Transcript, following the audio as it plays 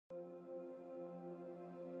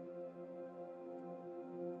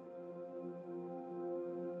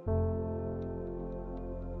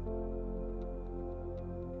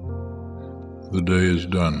The Day is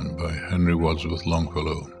Done by Henry Wadsworth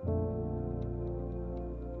Longfellow.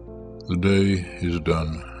 The day is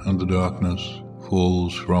done, and the darkness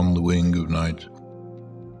falls from the wing of night,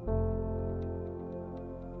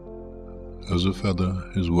 as a feather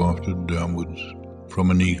is wafted downwards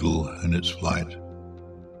from an eagle in its flight.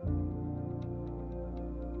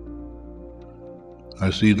 I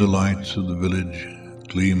see the lights of the village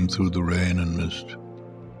gleam through the rain and mist,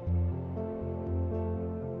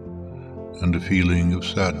 and a feeling of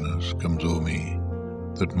sadness comes o'er me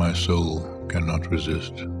that my soul cannot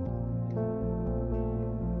resist.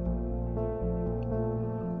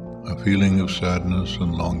 A feeling of sadness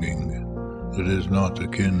and longing that is not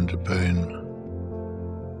akin to pain,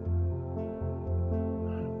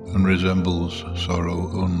 and resembles sorrow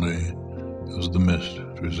only as the mist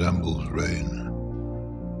resembles rain.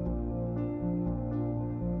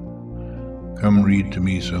 Come read to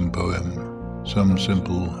me some poem, some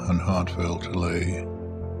simple and heartfelt lay,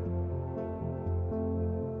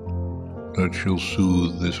 that shall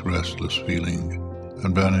soothe this restless feeling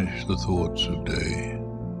and banish the thoughts of day.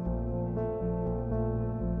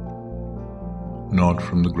 Not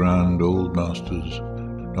from the grand old masters,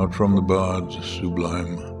 not from the bards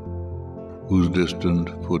sublime, whose distant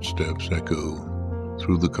footsteps echo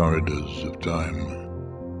through the corridors of time.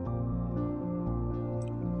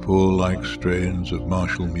 For like strains of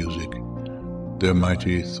martial music, their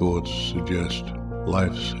mighty thoughts suggest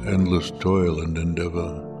life's endless toil and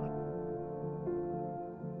endeavor,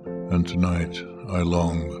 and tonight I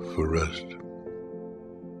long for rest.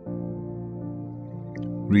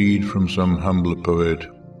 Read from some humbler poet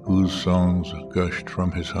whose songs gushed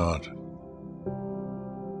from his heart,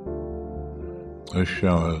 as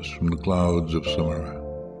showers from the clouds of summer,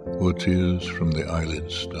 or tears from the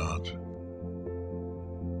eyelids start.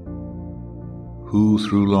 Who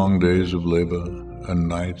through long days of labor and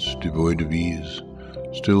nights devoid of ease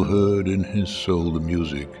still heard in his soul the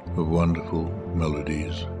music of wonderful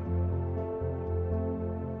melodies.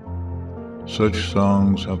 Such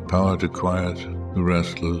songs have power to quiet the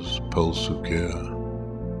restless pulse of care,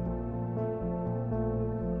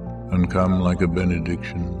 and come like a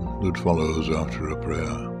benediction that follows after a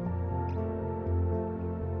prayer.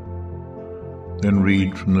 Then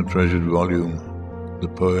read from the treasured volume the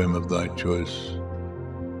poem of thy choice,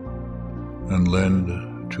 and lend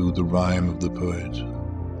to the rhyme of the poet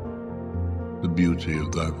the beauty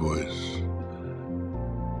of thy voice.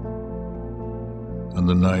 And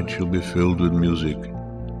the night shall be filled with music,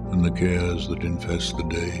 and the cares that infest the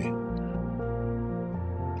day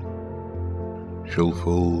shall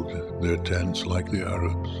fold their tents like the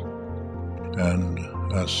Arabs, and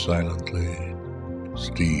as silently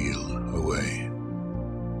steal away.